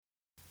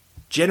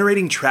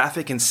Generating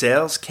traffic and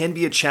sales can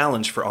be a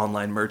challenge for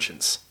online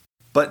merchants.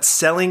 But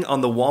selling on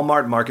the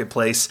Walmart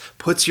Marketplace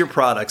puts your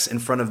products in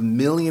front of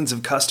millions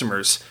of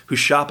customers who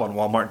shop on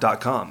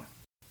Walmart.com.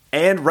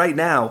 And right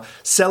now,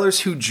 sellers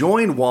who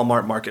join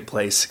Walmart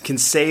Marketplace can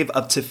save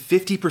up to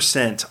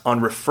 50% on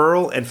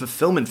referral and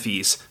fulfillment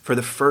fees for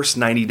the first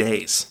 90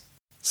 days.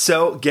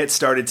 So get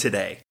started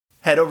today.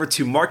 Head over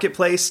to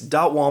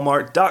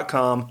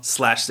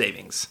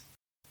marketplace.walmart.com/savings.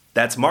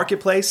 That's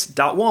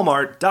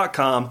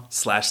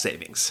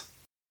marketplace.walmart.com/savings.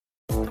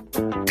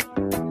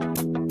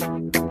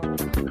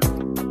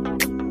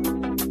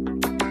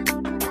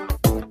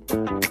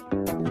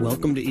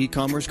 Welcome to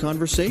E-Commerce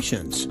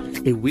Conversations,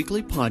 a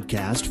weekly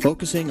podcast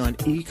focusing on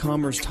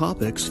e-commerce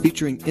topics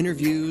featuring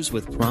interviews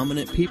with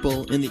prominent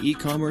people in the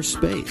e-commerce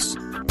space.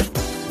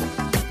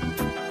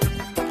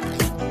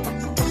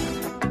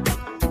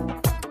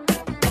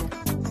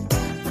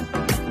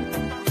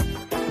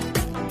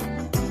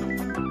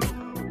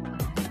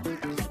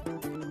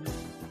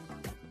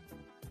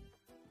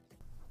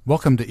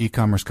 Welcome to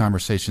E-Commerce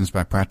Conversations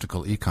by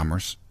Practical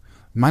E-Commerce.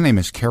 My name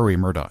is Kerry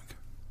Murdoch.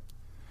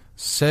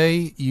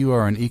 Say you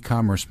are an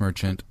e-commerce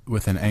merchant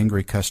with an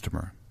angry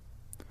customer.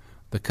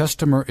 The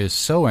customer is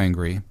so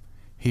angry,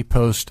 he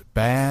posts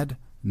bad,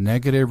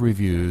 negative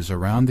reviews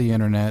around the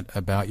internet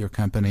about your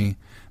company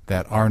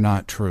that are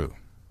not true.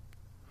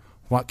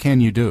 What can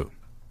you do?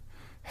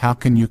 How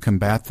can you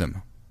combat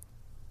them?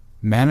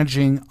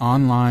 Managing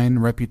online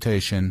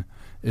reputation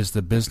is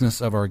the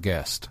business of our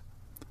guest.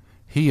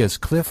 He is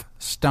Cliff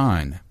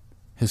Stein.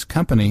 His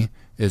company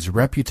is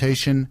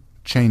Reputation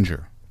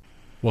Changer.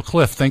 Well,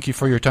 Cliff, thank you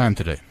for your time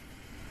today.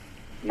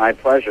 My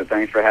pleasure.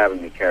 Thanks for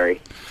having me,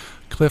 Kerry.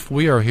 Cliff,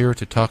 we are here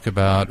to talk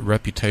about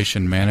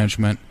reputation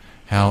management,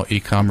 how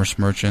e-commerce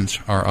merchants,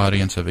 our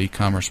audience of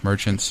e-commerce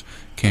merchants,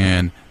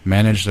 can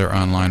manage their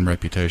online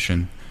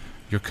reputation.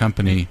 Your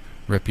company,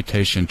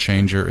 Reputation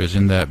Changer, is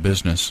in that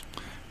business.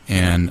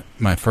 And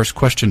my first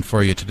question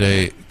for you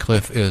today,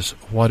 Cliff, is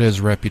what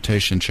is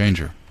Reputation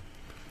Changer?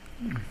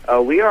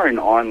 We are an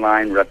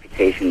online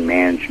reputation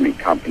management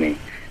company.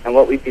 And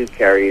what we do,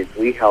 Kerry, is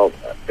we help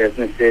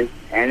businesses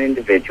and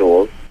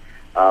individuals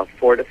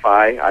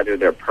fortify either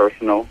their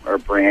personal or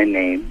brand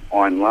name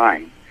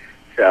online.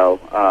 So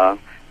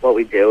what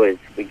we do is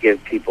we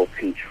give people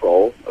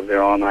control of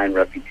their online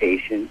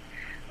reputation.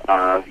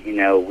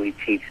 We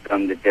teach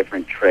them the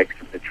different tricks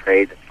of the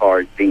trade as far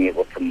as being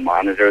able to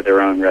monitor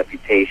their own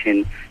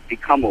reputation,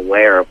 become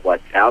aware of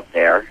what's out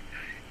there,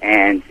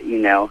 and,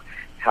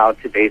 how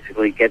to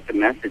basically get the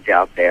message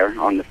out there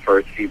on the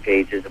first few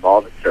pages of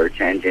all the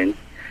search engines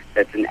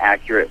that's an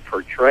accurate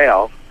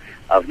portrayal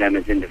of them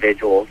as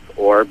individuals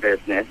or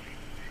business,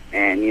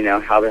 and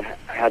how to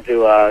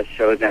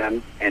show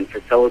them and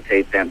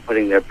facilitate them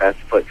putting their best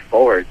foot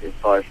forward as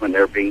far as when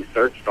they're being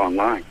searched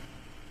online.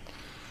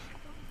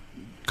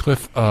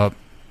 Cliff,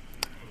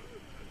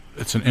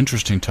 it's an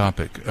interesting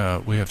topic.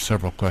 We have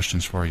several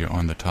questions for you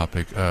on the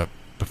topic.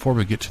 Before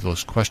we get to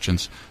those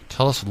questions,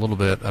 tell us a little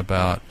bit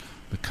about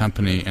the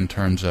company in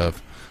terms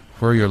of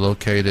where you're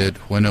located,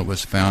 when it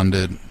was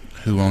founded,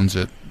 who owns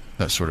it,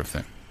 that sort of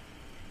thing.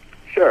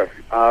 Sure.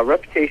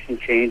 Reputation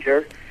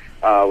Changer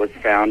was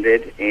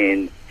founded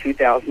in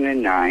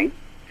 2009,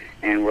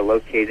 and we're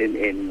located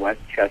in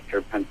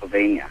Westchester,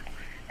 Pennsylvania.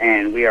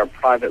 And we are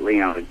privately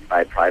owned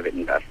by private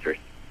investors.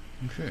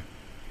 Okay.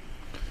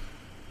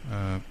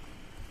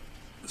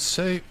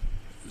 Say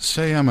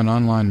I'm an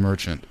online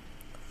merchant.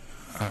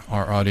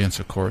 Our audience,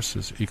 of course,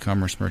 is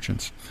e-commerce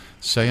merchants.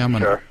 Say I'm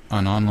an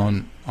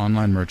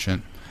online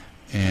merchant,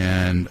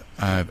 and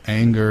I've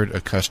angered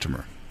a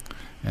customer.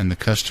 And the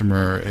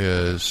customer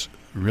is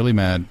really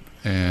mad,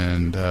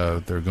 and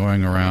they're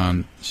going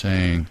around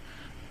saying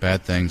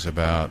bad things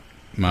about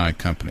my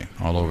company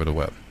all over the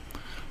web.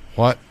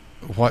 What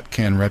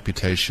can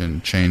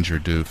Reputation Changer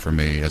do for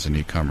me as an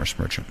e-commerce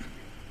merchant?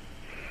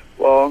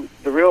 Well,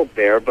 the real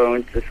bare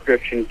bones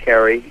description,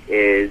 Kerry,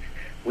 is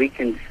we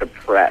can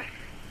suppress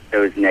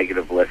those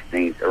negative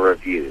listings or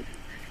reviews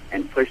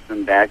and push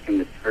them back in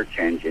the search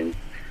engines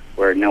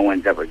where no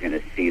one's ever going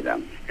to see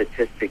them.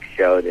 Statistics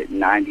show that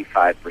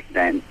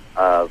 95%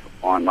 of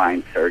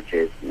online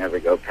searches never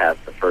go past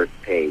the first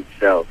page.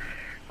 So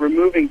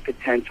removing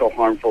potential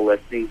harmful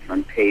listings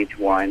from page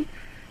one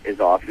is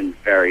often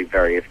very,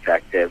 very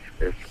effective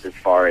as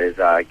far as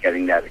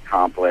getting that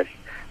accomplished.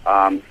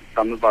 Some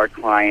of our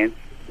clients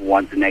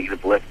want the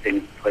negative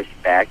listing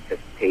pushed back to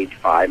page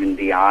 5 and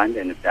beyond,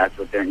 and if that's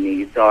what their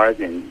needs are,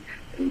 then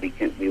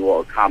we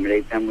will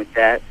accommodate them with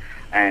that.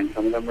 And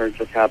some of them are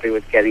just happy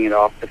with getting it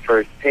off the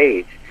first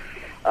page.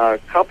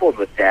 Coupled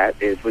with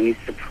that is when you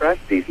suppress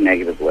these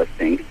negative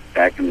listings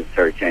back in the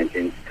search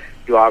engines,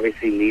 you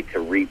obviously need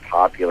to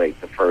repopulate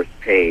the first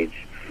page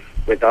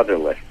with other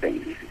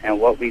listings. And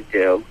what we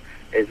do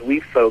is we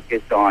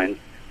focus on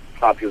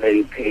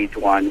populating page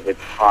 1 with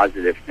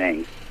positive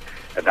things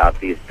about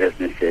these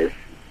businesses.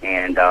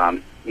 And,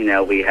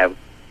 we have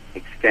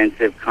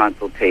extensive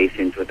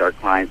consultations with our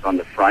clients on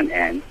the front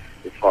end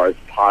as far as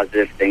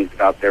positive things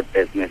about their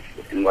business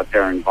and what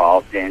they're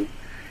involved in.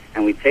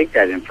 And we take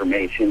that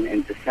information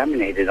and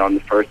disseminate it on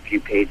the first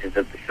few pages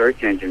of the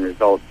search engine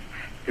results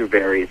through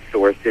various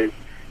sources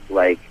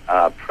like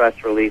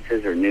press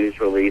releases or news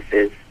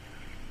releases,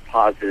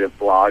 positive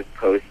blog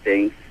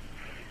postings,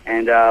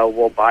 and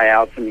we'll buy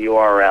out some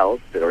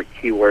URLs that are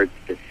keyword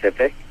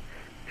specific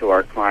to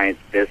our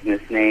client's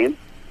business name,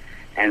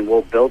 and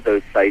we'll build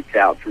those sites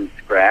out from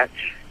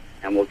scratch,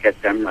 and we'll get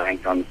them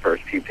ranked on the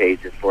first few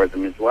pages for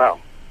them as well.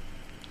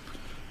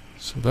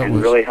 So that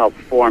and really help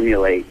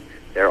formulate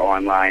their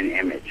online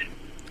image.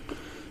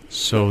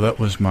 So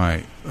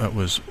I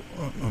was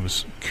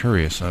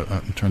curious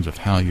in terms of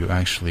how you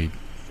actually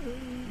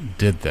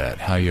did that,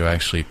 how you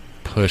actually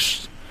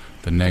pushed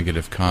the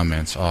negative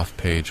comments off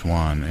page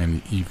one,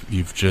 and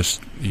you've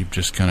just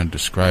kind of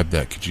described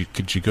that.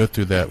 Could you go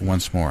through that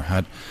once more?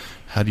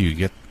 How do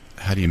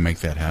you make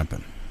that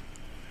happen?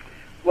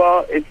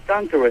 Well, it's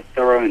done through a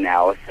thorough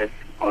analysis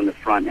on the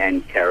front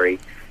end, Kerry.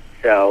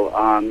 So,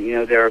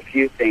 there are a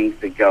few things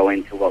that go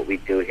into what we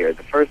do here.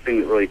 The first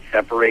thing that really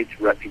separates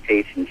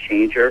Reputation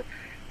Changer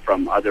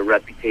from other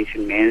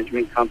reputation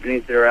management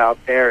companies that are out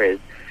there is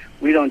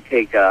we don't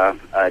take a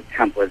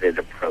templated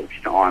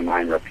approach to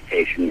online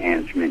reputation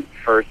management.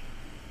 First,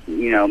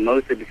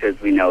 mostly because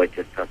we know it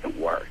just doesn't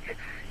work.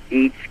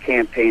 Each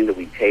campaign that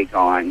we take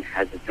on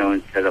has its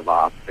own set of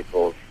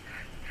obstacles,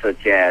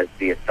 such as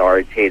the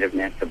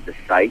authoritativeness of the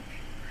sites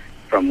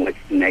from which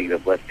the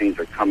negative listings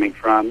are coming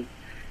from,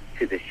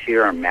 to the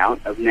sheer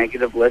amount of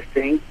negative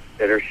listings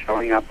that are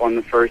showing up on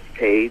the first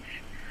page,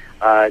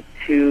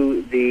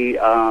 to the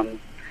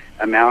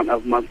amount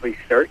of monthly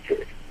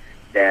searches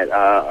that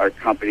our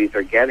companies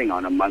are getting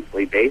on a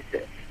monthly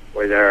basis,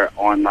 or their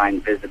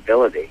online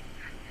visibility.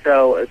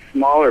 So a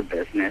smaller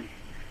business,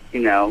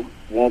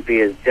 won't be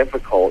as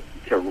difficult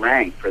to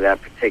rank for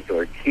that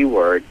particular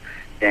keyword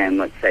than,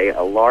 let's say,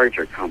 a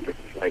larger company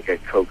like a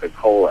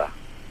Coca-Cola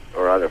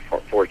or other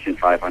Fortune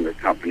 500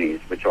 companies,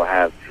 which will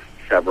have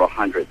several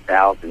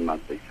 100,000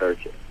 monthly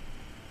searches.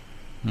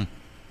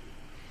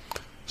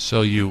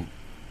 So you'll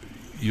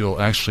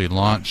actually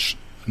launch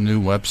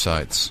new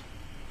websites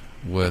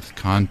with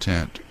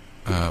content,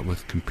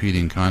 with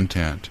competing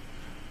content.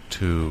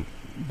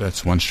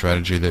 That's one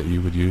strategy that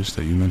you would use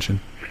that you mentioned?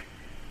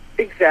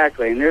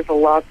 Exactly, and there's a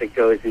lot that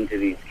goes into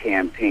these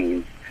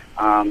campaigns.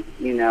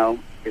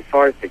 As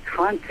far as the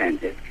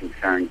content is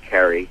concerned,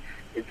 Kerry,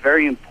 it's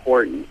very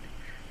important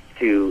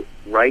to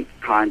write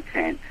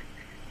content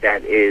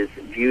that is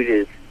viewed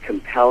as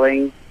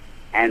compelling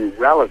and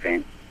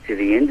relevant to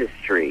the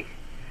industry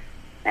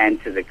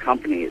and to the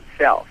company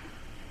itself.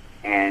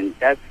 And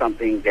that's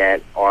something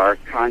that our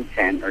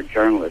content or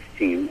journalist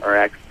team are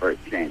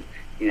experts in.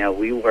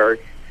 We work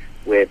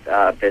with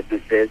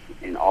businesses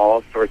in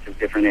all sorts of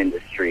different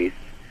industries,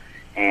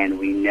 and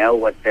we know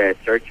what the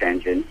search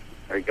engines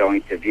are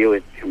going to view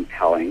as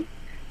compelling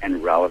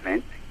and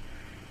relevant.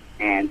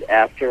 And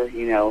after,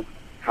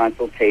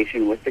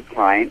 consultation with the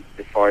client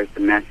as far as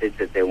the message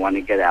that they want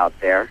to get out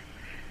there,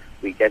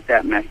 we get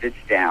that message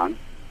down,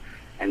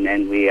 and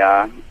then we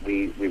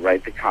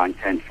write the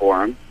content for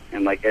them.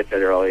 And like I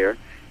said earlier,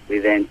 we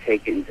then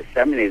take it and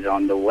disseminate it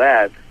on the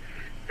web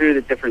through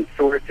the different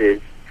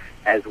sources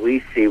as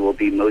we see will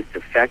be most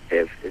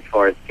effective as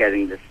far as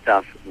getting the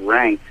stuff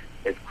ranked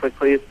as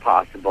quickly as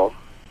possible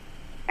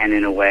and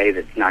in a way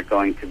that's not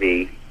going to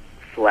be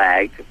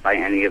flagged by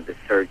any of the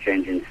search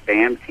engine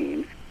spam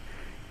teams.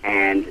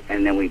 And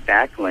then we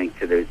backlink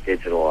to those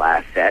digital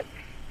assets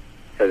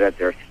so that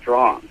they're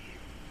strong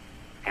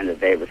and that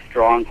they have a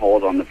strong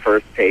hold on the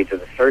first page of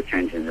the search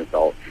engine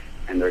results,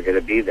 and they're going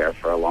to be there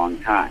for a long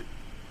time.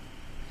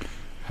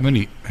 How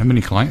many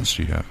clients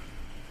do you have?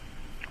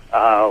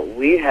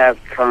 We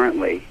have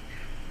currently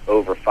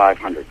over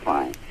 500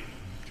 clients.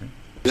 Okay.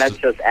 And that's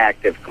just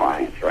active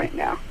clients right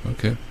now.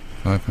 Okay,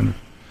 500.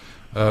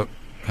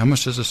 How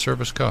much does a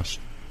service cost?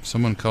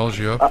 Someone calls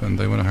you up and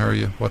they want to hire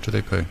you. What do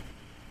they pay?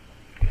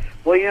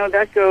 Well,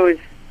 that goes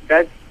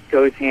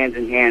hand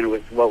in hand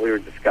with what we were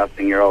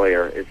discussing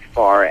earlier as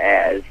far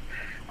as,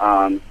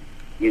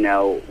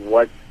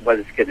 what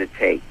it's going to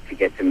take to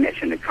get the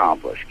mission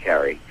accomplished,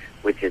 Kerry,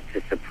 which is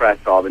to suppress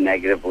all the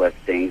negative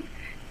listings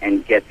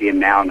and get the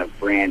amount of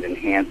brand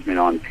enhancement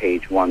on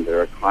page one that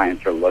our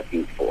clients are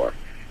looking for.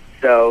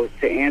 So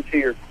to answer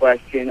your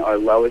question, our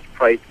lowest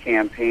price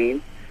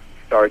campaign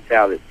starts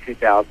out at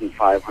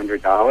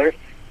 $2,500,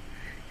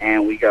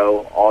 and we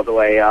go all the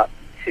way up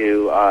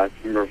to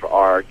some of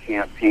our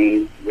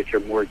campaigns, which are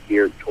more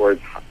geared towards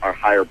our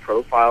higher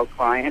profile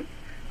clients,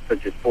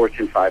 such as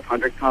Fortune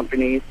 500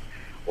 companies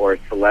or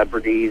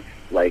celebrities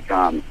like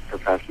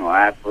professional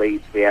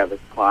athletes we have as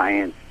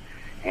clients,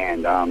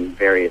 and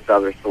various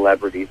other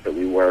celebrities that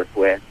we work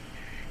with.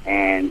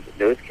 And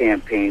those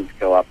campaigns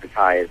go up as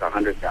high as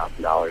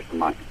 $100,000 a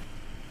month.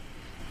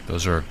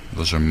 Those are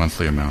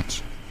monthly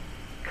amounts.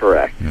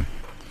 Correct. Yeah.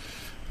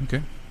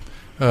 Okay.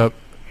 Let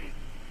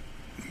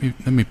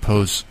me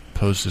pose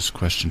this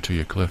question to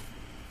you, Cliff.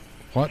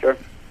 Sure.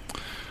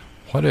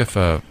 What if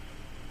the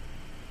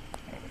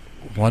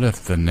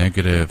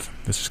negative?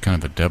 This is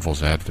kind of a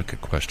devil's advocate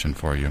question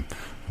for you.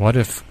 What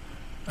if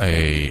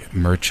a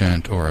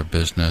merchant or a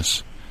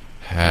business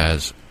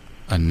has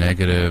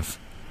negative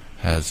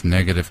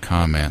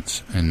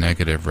comments and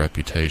negative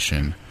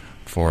reputation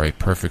for a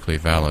perfectly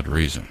valid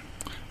reason.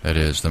 That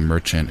is, the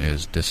merchant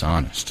is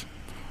dishonest,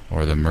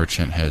 or the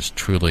merchant has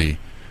truly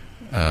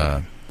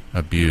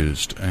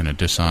abused in a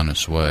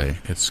dishonest way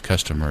its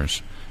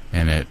customers,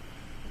 and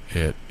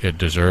it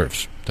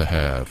deserves to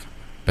have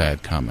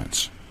bad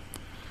comments.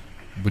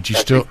 Would you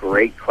That's still? a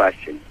great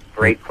question.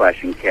 Great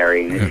question,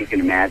 Kerry. And as you can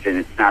imagine,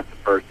 it's not the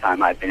first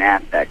time I've been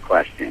asked that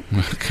question.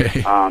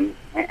 Okay.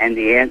 And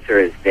the answer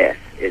is this: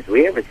 is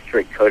we have a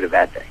strict code of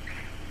ethics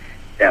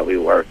that we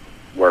work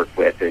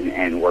with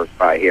and work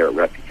by here at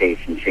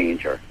Reputation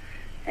Changer.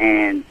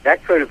 And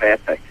that code of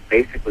ethics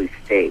basically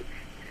states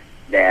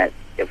that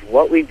if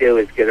what we do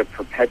is going to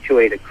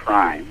perpetuate a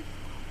crime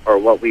or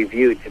what we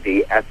view to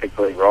be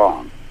ethically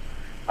wrong,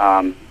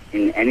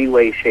 in any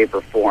way, shape,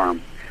 or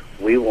form,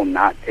 we will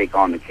not take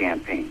on the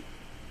campaign,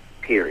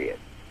 period.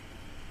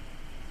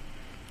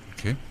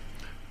 Okay.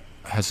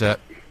 Has that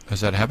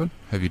happened?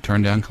 Have you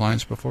turned down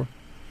clients before?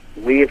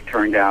 We have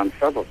turned down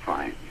several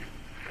clients.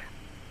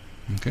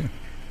 Okay.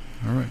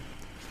 All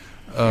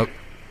right.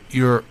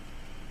 Your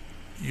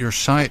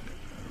site,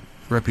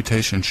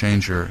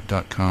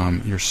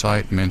 reputationchanger.com, your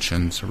site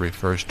mentions or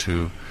refers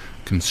to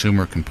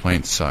consumer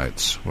complaint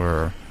sites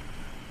where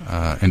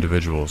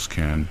individuals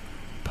can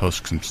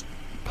post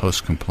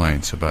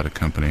complaints about a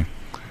company.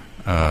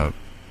 I'm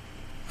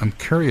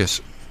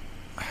curious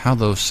how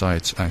those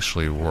sites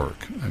actually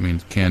work. I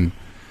mean, can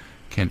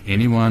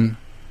anyone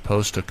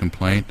post a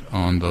complaint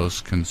on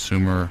those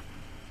consumer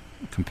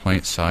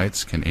complaint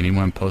sites? Can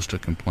anyone post a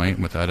complaint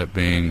without it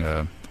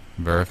being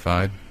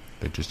verified?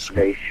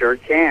 They sure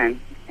can,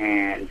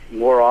 and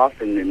more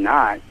often than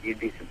not, you'd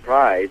be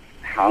surprised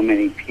how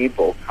many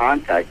people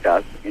contact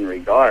us in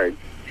regards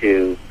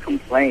to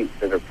complaints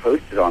that are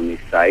posted on these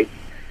sites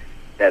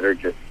that are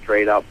just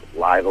straight up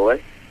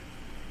libelous,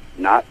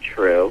 not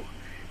true,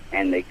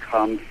 and they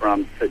come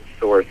from such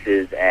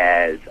sources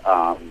as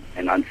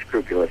an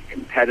unscrupulous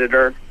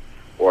competitor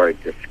or a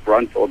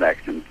disgruntled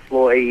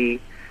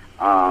ex-employee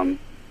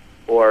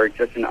or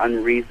just an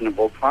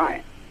unreasonable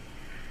client.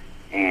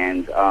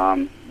 And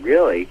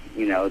really,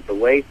 the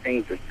way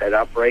things are set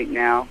up right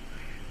now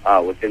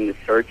within the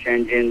search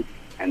engines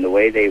and the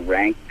way they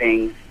rank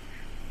things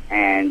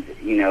and,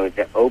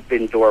 the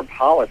open door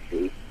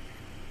policy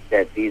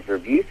that these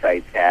review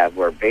sites have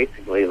where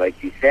basically,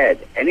 like you said,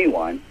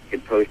 anyone can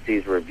post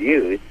these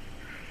reviews,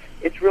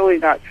 it's really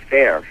not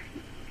fair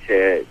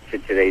to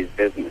today's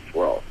business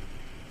world,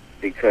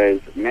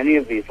 because many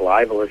of these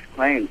libelous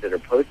claims that are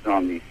posted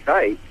on these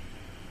sites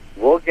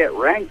will get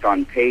ranked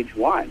on page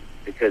 1,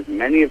 because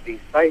many of these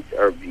sites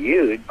are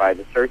viewed by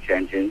the search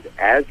engines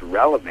as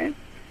relevant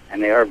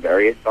and they are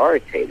very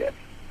authoritative.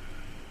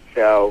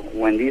 So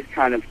when these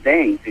kind of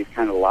things, these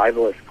kind of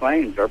libelous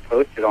claims are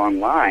posted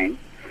online,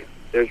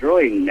 there's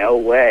really no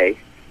way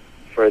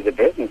for the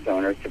business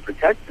owner to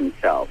protect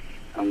themselves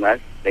unless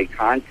they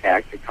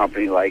contact a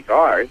company like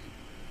ours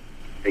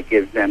that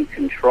gives them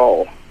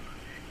control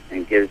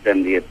and gives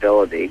them the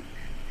ability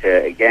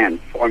to, again,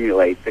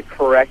 formulate the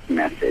correct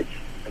message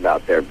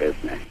about their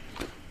business.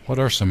 What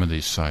are some of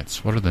these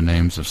sites? What are the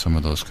names of some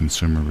of those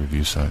consumer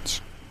review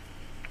sites?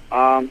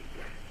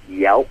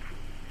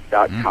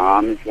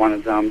 Yelp.com is one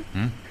of them.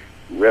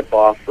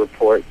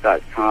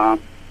 Ripoffreport.com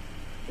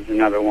is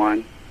another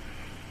one.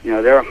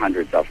 There are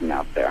hundreds of them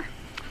out there.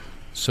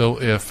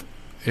 So if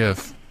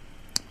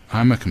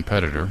I'm a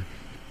competitor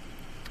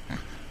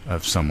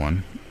of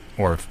someone,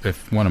 or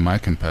if one of my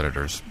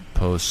competitors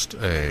posts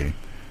a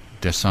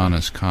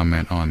dishonest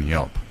comment on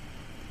Yelp,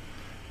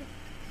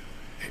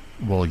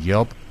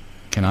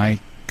 can I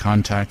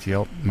contact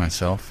Yelp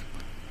myself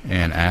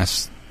and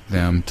ask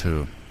them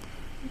to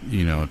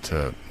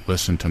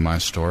listen to my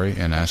story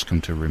and ask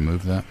them to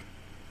remove that?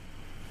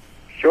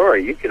 Sure,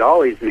 you could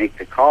always make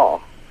the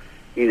call.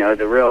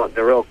 The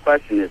real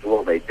question is,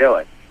 will they do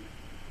it?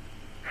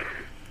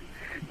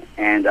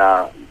 And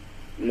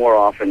more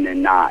often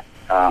than not,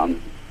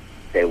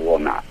 they will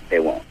not. They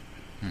won't.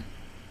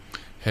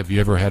 Have you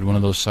ever had one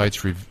of those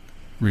sites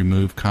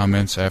remove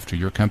comments after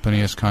your company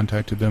has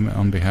contacted them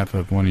on behalf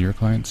of one of your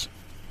clients?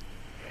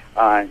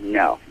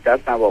 No,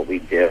 that's not what we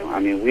do. I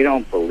mean, we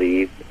don't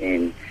believe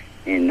in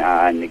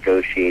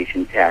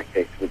negotiation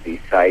tactics with these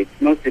sites,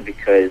 mostly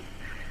because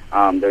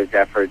those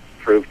efforts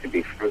prove to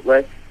be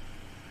fruitless.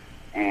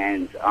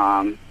 And,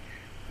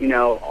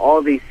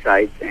 all these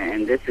sites,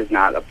 and this is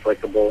not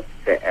applicable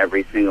to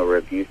every single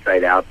review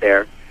site out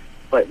there,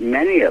 but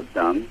many of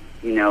them,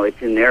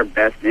 it's in their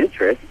best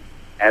interest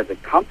as a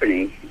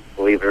company,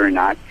 believe it or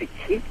not, to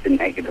keep the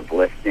negative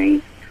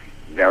listings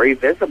very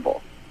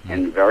visible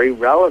and very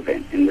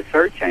relevant in the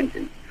search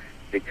engine,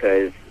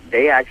 because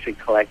they actually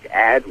collect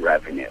ad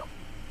revenue.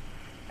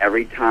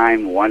 Every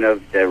time one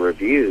of the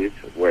reviews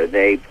where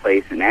they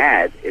place an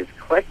ad is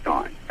clicked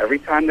on, every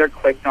time they're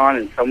clicked on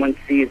and someone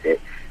sees it,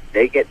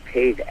 they get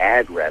paid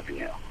ad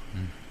revenue.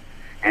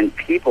 And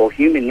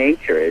human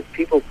nature is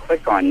people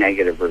click on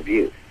negative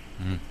reviews.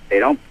 They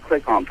don't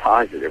click on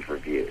positive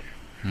reviews.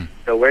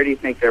 So where do you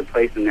think they're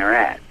placing their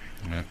ads?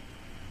 Yeah.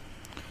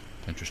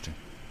 Interesting.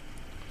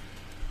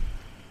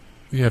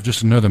 We have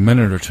just another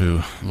minute or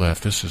two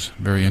left. This is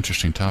a very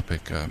interesting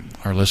topic.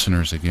 Our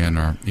listeners, again,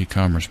 are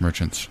e-commerce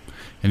merchants.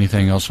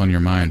 Anything else on your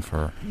mind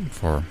for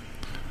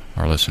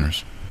our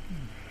listeners?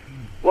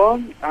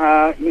 Well,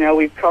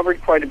 we've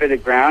covered quite a bit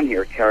of ground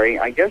here, Kerry.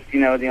 I guess,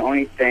 the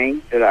only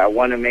thing that I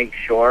want to make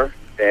sure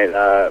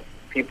that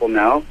people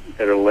know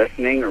that are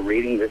listening or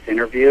reading this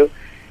interview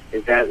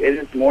is that it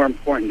is more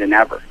important than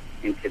ever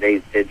in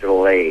today's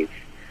digital age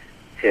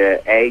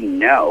to,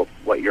 know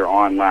what your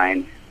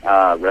online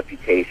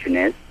reputation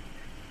is,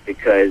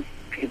 because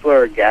people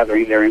are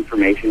gathering their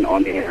information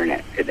on the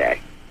internet today,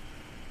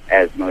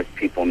 as most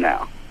people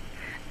know.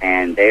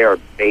 And they are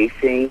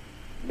basing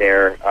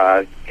their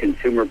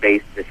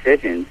consumer-based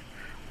decisions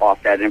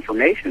off that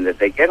information that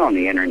they get on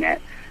the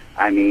internet.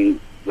 I mean,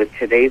 with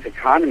today's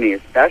economy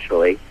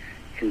especially,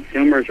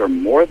 consumers are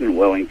more than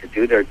willing to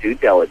do their due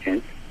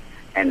diligence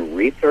and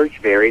research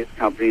various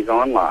companies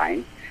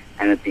online,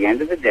 and at the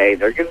end of the day,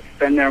 they're going to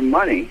spend their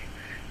money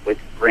with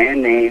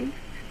brand names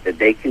that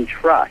they can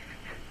trust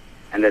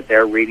and that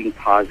they're reading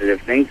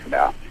positive things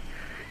about.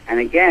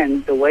 And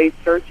again, the way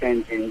search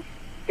engines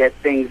get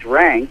things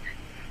ranked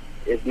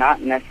is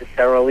not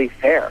necessarily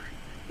fair.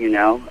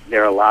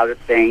 There are a lot of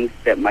things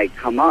that might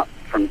come up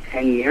from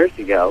 10 years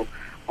ago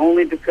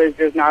only because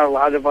there's not a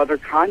lot of other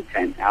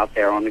content out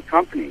there on the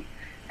company.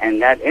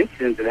 And that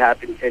incident that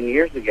happened 10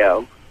 years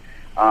ago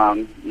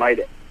might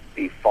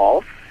be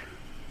false,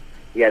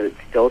 yet it's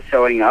still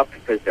showing up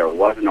because there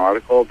was an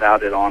article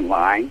about it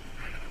online.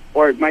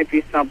 Or it might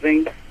be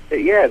something that,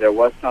 there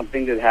was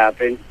something that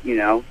happened,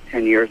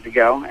 10 years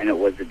ago, and it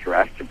was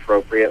addressed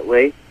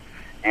appropriately,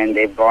 and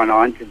they've gone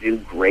on to do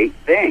great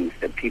things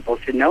that people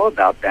should know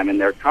about them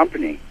and their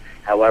company.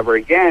 However,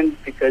 again,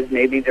 because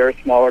maybe they're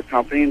a smaller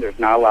company and there's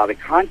not a lot of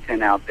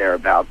content out there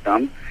about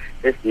them,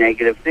 this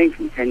negative thing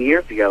from 10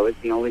 years ago is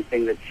the only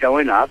thing that's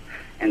showing up,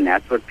 and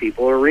that's what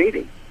people are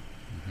reading.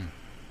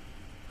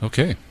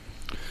 Okay.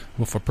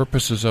 Well, for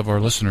purposes of our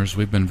listeners,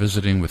 we've been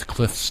visiting with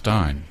Cliff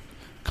Stein.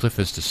 Cliff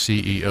is the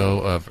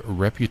CEO of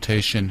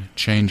Reputation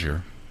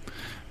Changer.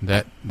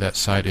 That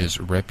site is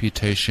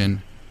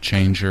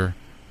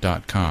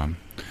reputationchanger.com.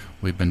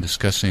 We've been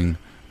discussing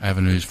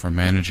avenues for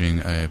managing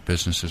a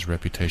business's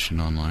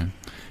reputation online.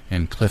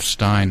 And Cliff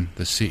Stein,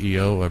 the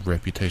CEO of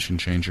Reputation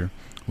Changer,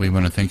 we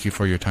want to thank you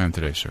for your time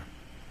today, sir.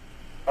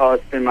 Oh,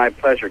 it's been my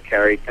pleasure,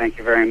 Kerry. Thank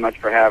you very much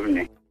for having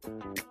me.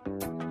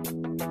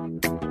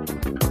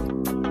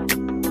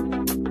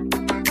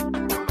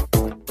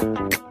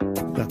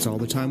 That's all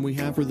the time we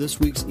have for this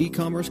week's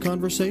e-commerce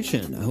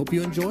conversation. I hope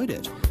you enjoyed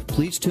it.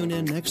 Please tune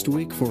in next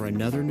week for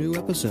another new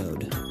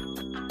episode.